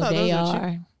 Oh, thought they those were cheap.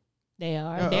 are. They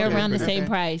are. Oh, They're okay. around the Okay. same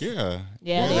price. Yeah.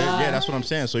 Yeah, they yeah, are. that's what I'm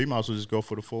saying. So you might as well just go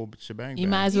for the full shebang. You bang.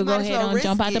 might as well You go might as ahead well and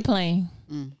jump risk out the it. plane.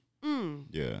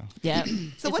 Yeah. Yeah.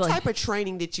 So what type of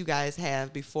training did you guys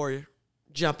have before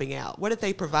jumping out? What did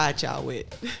they provide y'all with?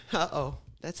 Uh-oh.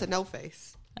 That's a no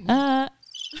face.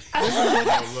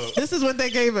 This is what they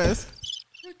gave us.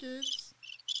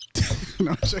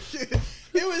 No, I'm joking.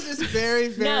 It was just very,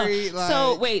 very No. like.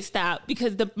 So wait, stop.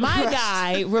 Because my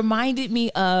guy reminded me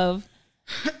of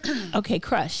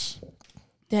Crush.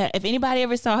 That if anybody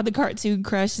ever saw the cartoon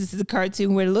Crush, this is a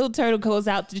cartoon where the little turtle goes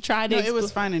out to try to No, it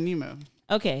was Finding Nemo.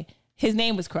 Okay. His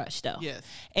name was Crush, though. Yes.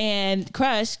 And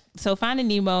Crush, so Finding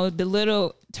Nemo, the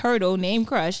little turtle named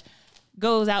Crush,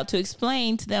 goes out to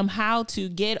explain to them how to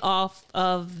get off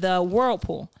of the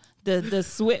whirlpool, the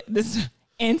switch.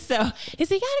 And so he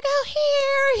said, "You gotta go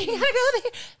here. You gotta go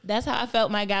there." That's how I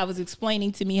felt. My guy was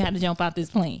explaining to me how to jump out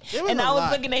this plane, It was and a I was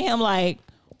lot. looking at him like,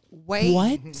 Wait.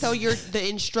 What? So the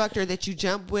instructor that you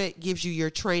jump with gives you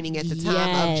your training at the time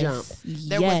Yes. of jump.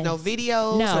 There was no Yes.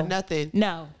 videos "No, or nothing.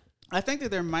 No, I think that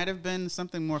there might have been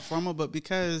something more formal, but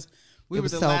because we It were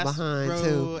was the so last behind, row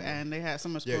too. and they had so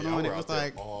much Yeah, going y'all on, were it was out there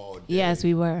like all day. yes,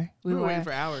 we were. we were waiting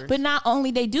for hours. But not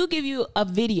only they do give you a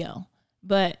video,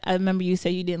 but I remember you said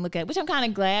you didn't look at, which I'm kind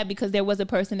of glad because there was a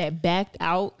person that backed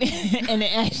out, and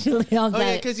it actually I was oh yeah,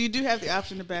 like, because you do have the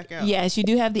option to back out. yes, you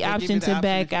do have the They give option you the to option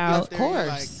back if you out. get there, you're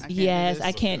like, I can't do Yes, this.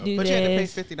 I can't do But you had to pay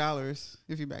this. $50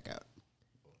 if you back out.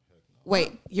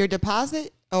 Wait, your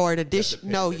deposit or the dish?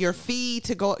 No, your fee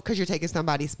to go because you're taking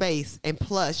somebody's space, and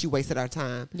plus you wasted our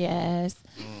time. Yes,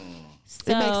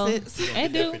 It makes sense.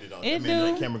 It do. It The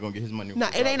do. camera gonna get his money. No,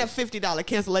 it ain't a $50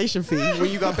 cancellation fee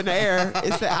when you go up in the air.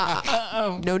 It's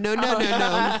no, no, no, no,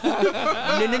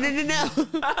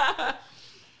 no.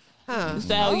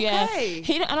 So yeah, Okay.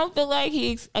 I don't feel like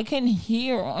I couldn't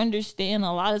hear or understand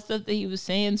a lot of stuff that he was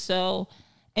saying. So,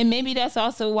 and maybe that's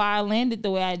also why I landed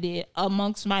the way I did,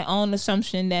 amongst my own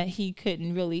assumption that he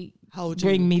couldn't really Hold you.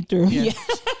 bring me through. Yeah.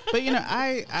 But you know,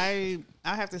 I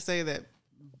have to say that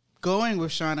going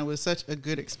with Shauna was such a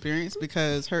good experience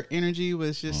because her energy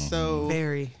was just so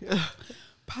Very.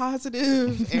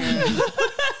 positive and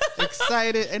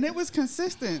excited, and it was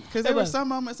consistent because there were some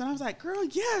moments, and I was like, "Girl,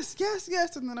 yes, yes,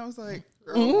 yes," and then I was like,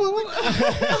 "Girl."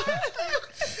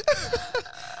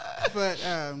 But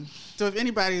so if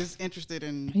anybody's interested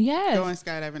in Yes. going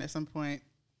skydiving at some point,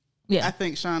 Yeah. I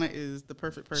think Shauna is the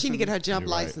perfect person. She need to get her jump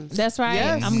You're right. license. That's right.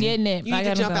 Yes. I'm getting it. You I need to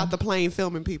gotta jump go. out the plane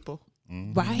filming people.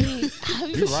 Right.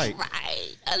 You're right.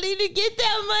 Right. I need to get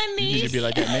that money. You need to be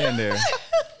like that man there.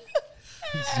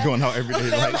 He's going out every day.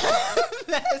 Like,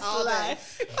 All that.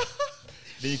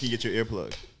 then you can get your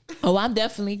earplug. Oh, I'm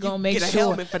definitely gonna make get a sure.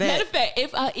 helmet for that. Matter of fact,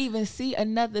 if I even see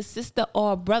another sister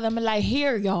or brother, I'm like,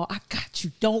 here, y'all, I got but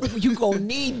you don't. You gonna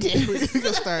need this. You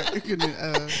can start. You can.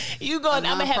 You going?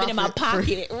 I'm gonna have it in my nonprofit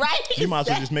pocket, right? You might as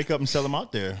well just make up and sell them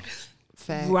out there.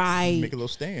 Facts. Right. Make a little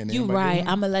stand. You Everybody right. get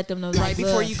one. I'm gonna let them know. Right like,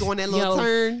 before look, you go on that little yo,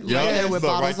 turn, Yeah, right there with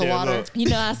look, bottles right of there, water. look. You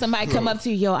know how somebody come up to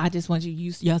you, yo, I just want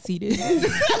you. Y'all see this?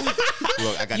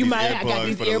 Look, I got You these might. I got earplugs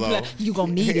these for the low. earplugs. You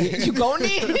gonna need it. You gonna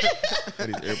need it. Got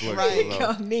these earplugs Right. for the You low.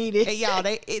 gonna need it. Hey, y'all,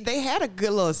 they had a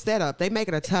good little setup. They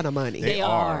making a ton of money. They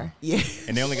are. Yeah.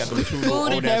 And they only got them two little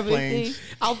Food old and ass everything. planes.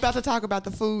 I was about to talk about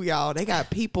the food, y'all. They got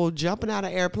people jumping out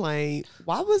of airplane.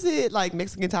 Why was it like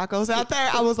Mexican tacos out there?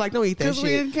 I was like, don't eat that Because we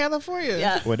shit. in California.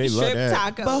 Yeah. Well, they love Shrimp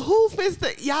that. taco. But who fits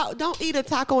the y'all? Don't eat a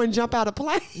taco and jump out of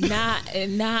plane. Not.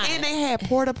 And they had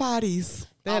porta potties.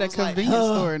 They had I a was like, convenience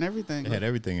store and everything. They had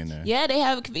everything in there. Yeah, they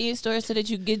have a convenience store so that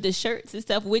you get the shirts and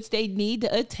stuff, which they need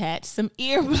to attach some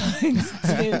earbuds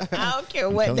to. I don't care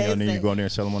what Telling they you, then say. you go in there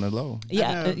and sell them on the low.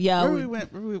 Yeah, yeah. Where we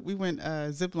went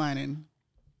ziplining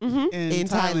In in Thailand.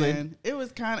 Thailand. It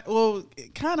was kind of well,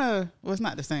 it's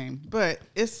not the same, but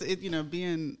it's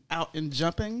being out and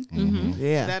jumping.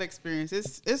 Yeah. That experience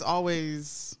it's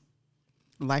always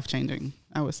life changing.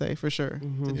 I would say for sure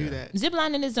to do that. Zip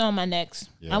lining is on my next.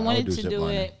 Yeah, I I would wanted do to zip do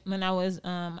lining. it when I was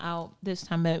out this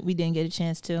time, but we didn't get a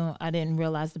chance to. I didn't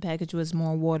realize the package was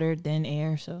more water than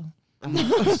air, so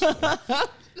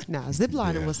Nah, zip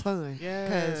lining Yeah. was fun.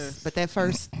 Yes. But the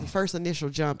first initial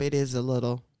jump, it is a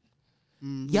little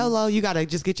YOLO. You gotta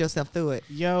just get yourself through it.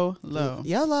 YOLO.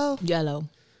 YOLO. yellow.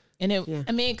 And it, Yeah.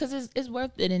 I mean, because it's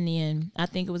worth it in the end. I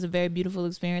think it was a very beautiful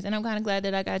experience, and I'm kind of glad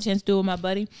that I got a chance to do it with my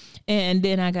buddy, and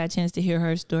then I got a chance to hear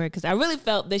her story because I really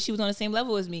felt that she was on the same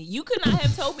level as me. You could not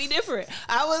have told me different.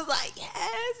 I was like,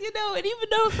 yes, and even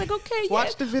though it's like, okay, Watch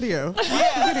yes. the video. Watch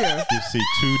the video. You see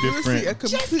two You will see a different.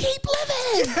 Just complete. keep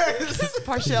living.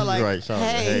 Portia, like, right, so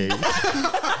hey,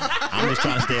 I'm just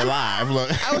trying to stay alive.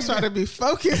 Look, I was trying to be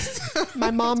focused.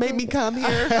 my mom made me come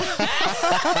here.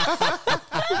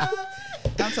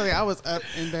 I'm telling you, I was up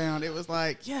and down. It was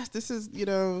like, yes, this is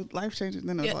life changing.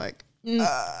 Then it was like,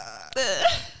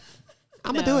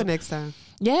 I'm gonna do it next time.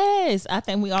 Yes, I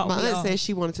think we all. My we aunt all. said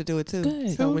she wanted to do it too.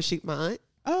 Good. So Who? when my aunt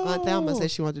Thelma Oh. said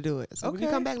she wanted to do it. So when you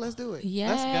Okay. come back, let's do it.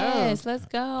 Yes, let's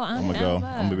go. I'm gonna go.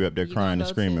 I'm gonna be up there You crying gonna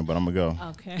and go screaming, too? but I'm gonna go.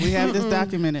 Okay. we have this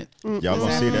documented. Y'all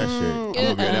gonna see that shit. I'm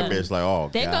gonna be at that bitch like, oh,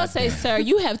 They God gonna say, damn. sir,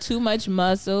 you have too much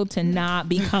muscle to not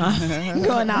be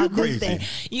going out crazy. this thing.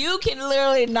 You can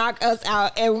literally knock us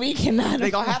out, and we cannot. They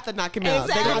gonna have to knock him out.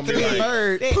 They gonna have to be Exactly. a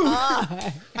bird. They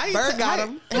are. How you Bird got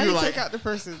him. How you You like- take out the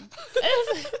person?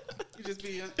 You just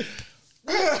be.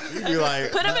 You be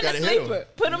like, Put him in gotta the hit him. sleeper.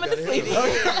 Put him in the sleeper. Put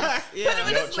him in Yo, the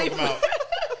choke him sleeper. out.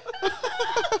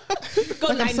 Go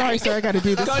I'm night sorry, night. sir. I got to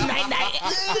do this. Go night night.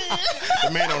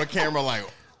 The man on the camera like,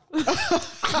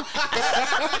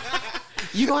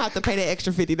 You gonna have to pay that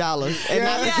extra $50 and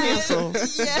not the Yes. cancel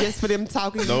Yes. just for them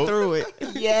talking Nope. you through it.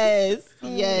 Yes.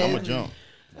 I'm Yes. gonna jump.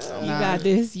 You got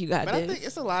this. You got But I this. think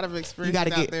it's a lot of experiences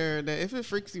gotta out get- there that if it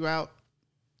freaks you out,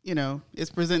 it's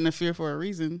presenting a fear for a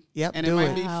reason. Yep, And do it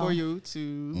might it. be Wow. for you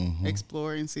to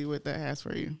explore and see what that has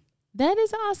for you. That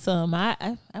is awesome. I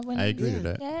wouldn't. I agree with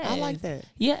that. Yes. I like that.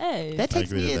 Yes. That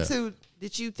takes agree me with that. into,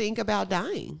 did you think about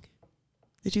dying?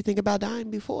 Did you think about dying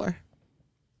before?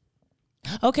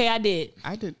 Okay, I did.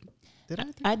 I did. Did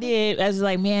I? I did. I was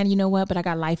like, man, you know what? But I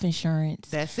got life insurance.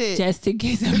 That's it. Just to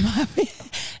get some money.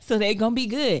 So they're gonna be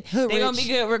good. They're Hood gonna rich. be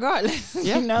good regardless.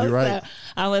 Yeah, you know. you're right. So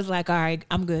I was like, all right,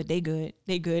 I'm good. They good.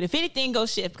 They good. If anything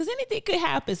goes shift, because anything could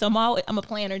happen. So I'm a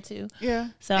planner too. Yeah.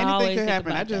 So I anything always could think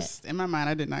happen. I about just in my mind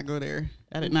I did not go there.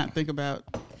 I did not think about.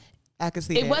 I can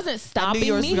see It that. wasn't I knew stopping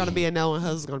yours me. was gonna be a no and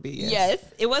hers was gonna be a yes.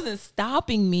 Yes, it wasn't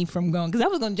stopping me from going because I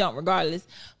was gonna jump regardless.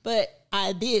 But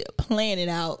I did plan it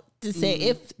out to say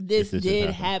if this this did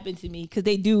has happen to me, because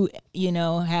they do,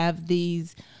 have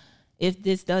these. If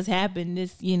this does happen,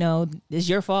 this it's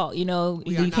your fault. We are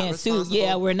You not can't sue. responsible.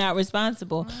 Yeah, we're not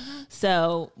responsible.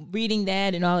 So reading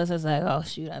that and all this, I was like, oh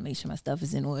shoot, I make sure my stuff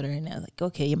is in order. And I was like,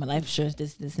 okay, yeah, my life insurance,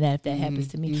 this, and that. If that happens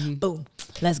to me, boom,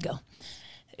 let's go.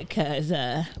 Because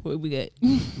we good.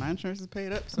 My insurance is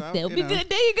paid up, so They'll be good.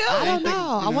 There you go. I don't think, know.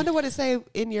 I you know. wonder what it say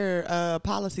in your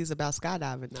policies about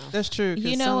skydiving now. That's true. 'cause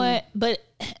You know what? But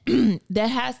it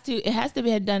has to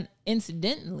be done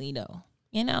incidentally though.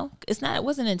 It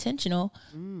wasn't intentional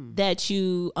that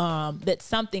you that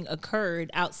something occurred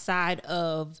outside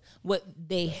of what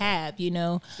they have,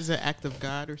 Is it act of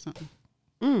God or something?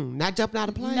 Not jumping out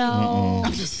of plane. No.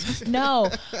 No.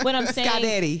 What I'm Sky saying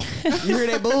Daddy. You hear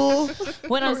that bull?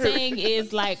 what I'm saying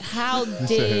is like how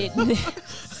did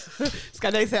Sky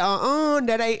Daddy said,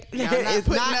 that ain't it's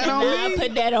putting not that on I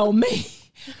put that on me.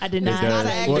 I did not not an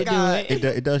say act to of do God. it.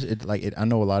 It does. I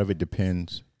know a lot of it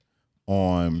depends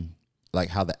on like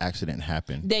how the accident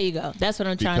happened. There you go. That's what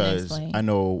I'm trying to Because explain. I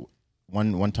know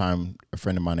one time a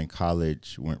friend of mine in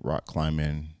college went rock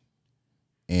climbing,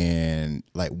 and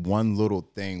like one little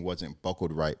thing wasn't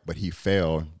buckled right, but he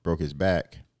fell, broke his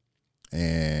back,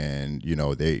 and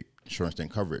they insurance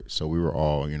didn't cover it. So we were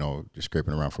all just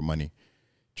scraping around for money,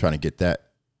 trying to get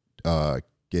that,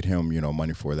 get him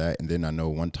money for that. And then I know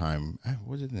one time,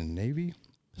 was it in the Navy?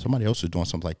 Somebody else was doing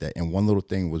something like that, and one little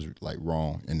thing was like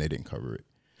wrong, and they didn't cover it.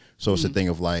 So it's a thing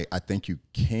of like, I think you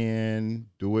can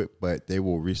do it, but they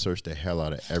will research the hell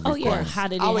out of every Oh yeah, cost. how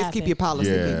did it Always happen? keep your policy,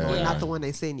 Yeah. people, Yeah. not the one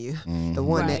they send you. The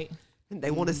one Right. that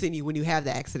they want to send you when you have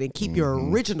the accident. Keep your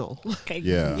original.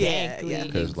 Yeah. Exactly. Yeah.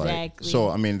 Because Exactly. so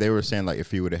I mean, they were saying like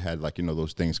if he would have had like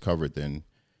those things covered, then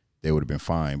they would have been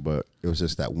fine. But it was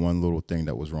just that one little thing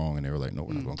that was wrong, and they were like, no,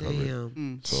 we're not going to cover it.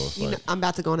 Damn. So it's You know, like, I'm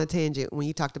about to go on a tangent when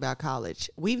you talked about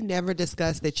college. We've never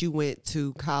discussed that you went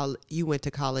to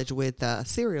college with a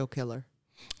serial killer.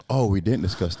 oh, we didn't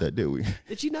discuss that, did we?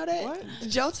 Did you know that? What?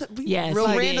 Joe, Yes, real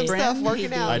he random did. stuff He working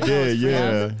did. out. I did,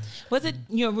 yeah. Was it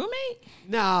your roommate?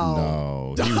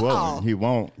 No. No, he won't. He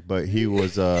won't. But he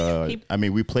was. I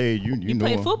mean, we played. You You know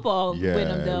played him. football with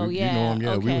him, though. You Yeah, know him.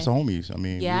 Yeah, we okay. was homies. I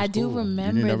mean, Yeah, we I was do cool. You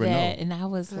remember never that, know. and I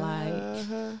was like,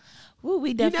 "Woo, we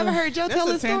You definitely." never heard Joe That's tell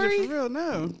a his tangent story? for real.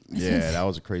 No. Yeah, that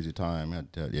was a crazy time.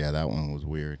 Yeah, that one was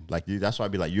weird. Like that's why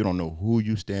I'd be like, you don't know who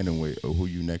you standing with or who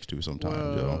you next to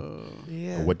sometimes, yo.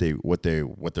 Yeah. Or what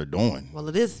they're doing. Well,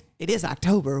 it is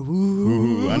October.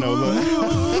 Ooh. Ooh, I know.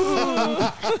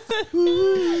 Look.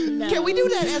 Can we do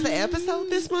that as an episode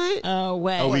this month?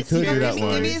 Wait. Oh, we could do that Give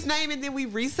one. me his name and then we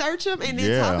research him and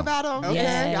then Yeah. talk about him. Okay.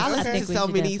 Yeah, I Yes, listen I to think we so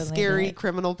should many definitely scary do it.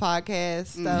 criminal podcasts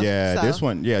stuff. Yeah, so this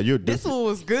one. Yeah, you. This one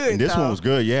was good. This though. one was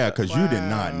good. Yeah, because you did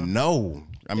not Wow. know.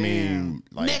 I mean,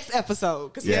 like, Next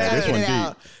episode, because yeah, we this gotta one get it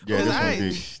out. deep. Yeah, this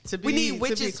Because one deep. We need to be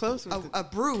witches, close with a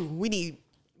brew. We're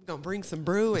gonna bring some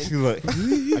brew and Look,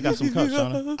 I got some cups,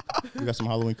 Shauna. We got some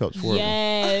Halloween cups for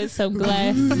Yes, some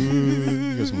glass.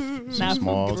 you. Got some Not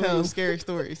small. tell scary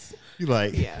stories. You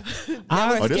like? yeah.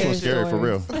 Oh, this one's scary for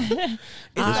real.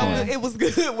 It was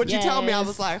good. What you told me, I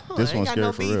was like, This I ain't one's got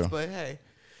no scary for beats, real. but hey.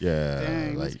 Yeah,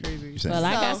 Dang, that's like crazy. you said- Well,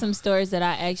 I got So- some stories that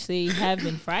I actually have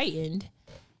been frightened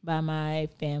by my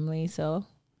family. So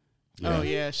Oh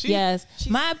yeah, she. yes,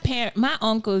 my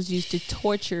uncles used to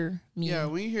torture me. Yeah,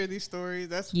 when you hear these stories,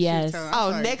 that's what Yes. she's telling. I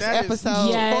was Oh, like, next that is- episode.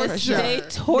 Yes, for sure. they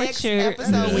Next tortured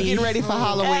episode, we me. getting ready for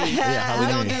Halloween. Yeah, We're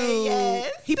Halloween. gonna do.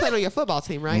 He played on your football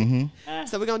team, right?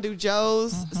 So we're gonna do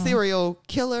Joe's serial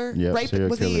killer. Yeah, serial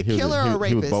Was he a killer. killer or a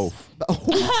He was rapist? both.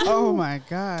 Oh my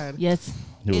god. Yes,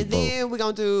 He was And both. then we're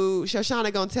gonna do.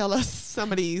 Shoshana gonna tell us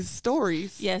some of these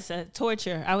stories. yes,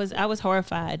 torture. I was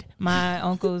horrified. My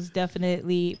uncles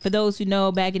definitely. For those who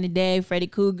know, back in the day, Freddy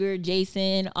Krueger,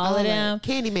 Jason, all of them.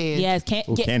 Candyman. Yes,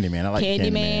 Ooh, Candyman. I like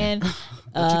Candyman.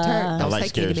 Don't you turn. I Don't like say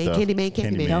scary Candyman. stuff. Candyman.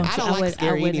 Candyman. Candyman. I don't I like would-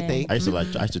 scary I wouldn't. anything. I used to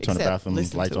turn the Except bathroom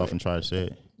listen lights to off it. and try to say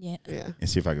it Yeah. Yeah. and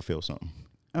see if I could feel something.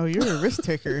 Oh, you're a risk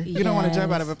taker. You don't want to jump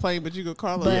Yes. out of a plane, but you go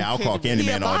call. But- Yeah, I'll call He a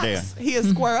Candyman all day. box. He a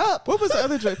square up. What was the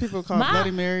other drug people called? My-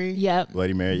 Bloody Mary. Yep.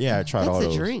 Bloody Mary. Yeah, I tried That's all a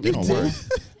those. drink. They don't It work. is.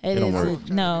 It don't is work.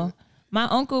 no. My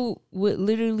uncle would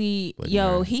literally, Bloody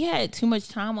yo, Mary. he had too much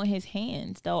time on his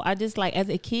hands though. I just like as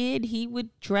a kid, he would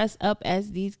dress up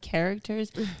as these characters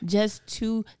just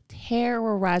to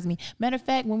terrorize me. Matter of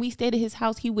fact, when we stayed at his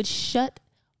house, he would shut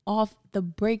off the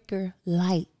breaker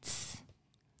lights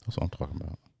That's what I'm talking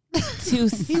about. to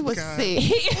He was God. sick.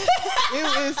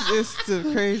 It's the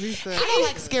crazy stuff. I don't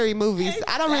like scary movies.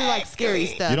 I don't really like scary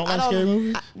stuff. You don't I like scary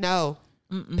movies? No.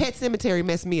 Pet Cemetery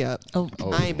messed me up. Oh.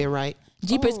 I ain't been right.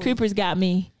 Jeepers Creepers got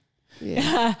me.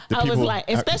 Yeah. I was people- like,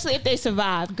 especially if they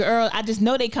survive, girl. I just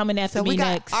know they coming after So me we got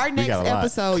next. our next got a lot.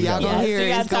 episode. We Y'all got a gonna lot. hear Yes, we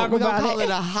gotta is talk we're gonna about call it. it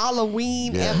a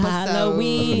Halloween Yeah. episode.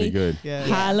 Halloween. That's gonna be good. Yeah.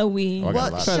 Halloween. Oh, I got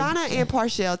Well, a lot. Shauna and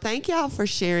Parshell, thank y'all for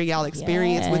sharing y'all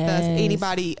experience with us. Yes.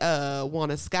 Anybody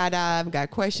want to skydive, got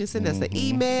questions, send us an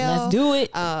email. Let's do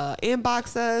it.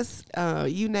 Inbox us,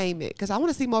 you name it. Because I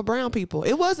want to see more brown people.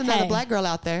 It was another Hey. black girl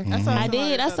out there. I saw I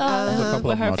did. I somebody saw There's a her couple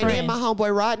with of her them out And there. then friend. my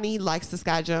homeboy Rodney likes to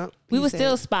sky jump. We He were said-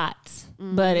 still spots,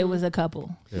 but it was a couple.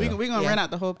 We gonna Yeah. rent out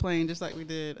the whole plane just like we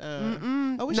did.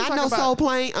 Oh, we should Not talk no about, soul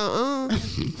plane.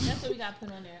 That's what we got put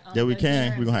on there. Yeah, we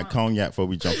can. We're gonna have cognac before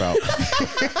we jump out.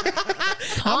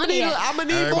 I'm gonna need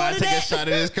more Everybody than take a that. shot of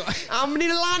this. I'm gonna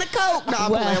need a line of coke. No,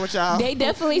 I'm playing with y'all. They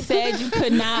definitely said you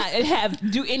could not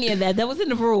do any of that. That was in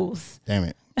the rules. Damn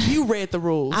it. You read the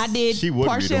rules. I did. She would read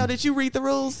Parshell, them. did you read the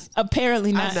rules?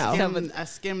 Apparently not. know. I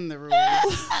skimmed the rules.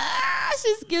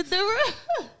 She skipped the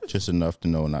rule. Just enough to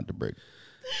know not to break.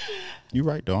 You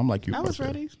right though. I'm like you. I was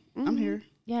Parshell. ready. I'm here.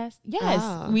 Yes.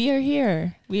 Ah. We are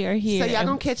here. We are here. So y'all and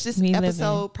gonna catch this we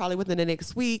episode living. probably within the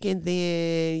next week, and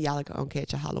then y'all are gonna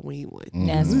catch a Halloween one.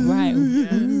 That's right.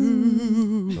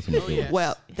 That's what Oh, yeah.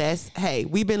 Well,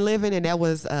 we've been living, and that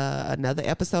was another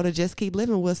episode of Just Keep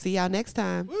Living. We'll see y'all next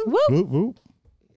time. Woo. Whoop, whoop.